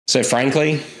So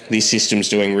frankly, this system's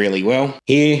doing really well.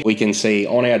 Here we can see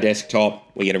on our desktop,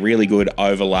 we get a really good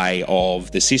overlay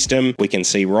of the system. We can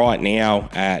see right now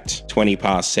at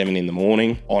 7:20 in the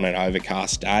morning on an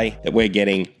overcast day that we're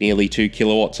getting nearly 2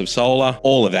 kilowatts of solar.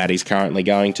 All of that is currently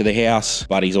going to the house,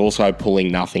 but he's also pulling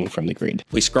nothing from the grid.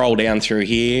 We scroll down through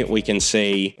here, we can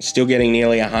see still getting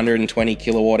nearly 120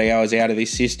 kilowatt hours out of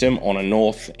this system on a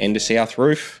north and a south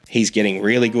roof. He's getting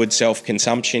really good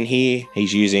self-consumption here.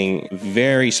 He's using a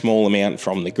very small amount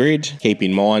from the grid. Keep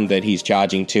in mind that he's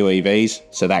charging 2 EVs,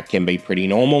 so that can be pretty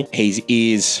normal.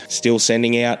 He is still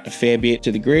sending out a fair bit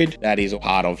to the grid. That is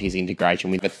part of his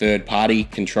integration with a third-party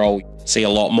control. See a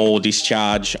lot more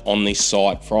discharge on this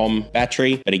site from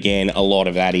battery, but again, a lot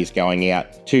of that is going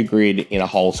out to grid in a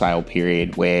wholesale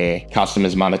period where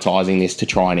customers monetizing this to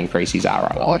try and increase his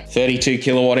ROI. 32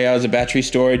 kilowatt hours of battery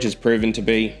storage has proven to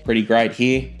be pretty great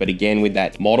here, but again, with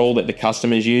that model that the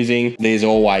customer's using, there's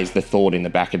always the thought in the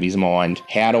back of his mind,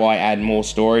 how do I add more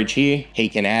storage here? He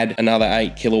can add another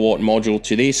 8 kilowatt module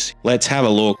to this. Let's have a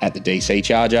look at the DC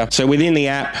charger. So within the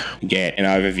app, you get an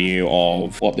overview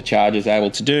of what the charger is able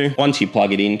to do. Once you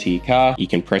plug it into your car, you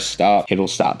can press start, it'll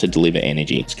start to deliver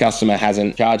energy. This customer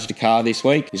hasn't charged a car this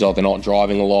week. He's either not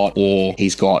driving a lot or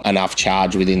he's got enough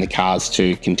charge within the cars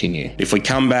to continue. If we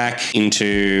come back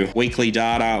into weekly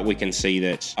data, we can see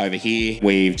that over here,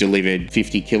 we've delivered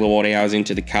 50 kilowatt hours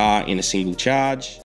into the car in a single charge.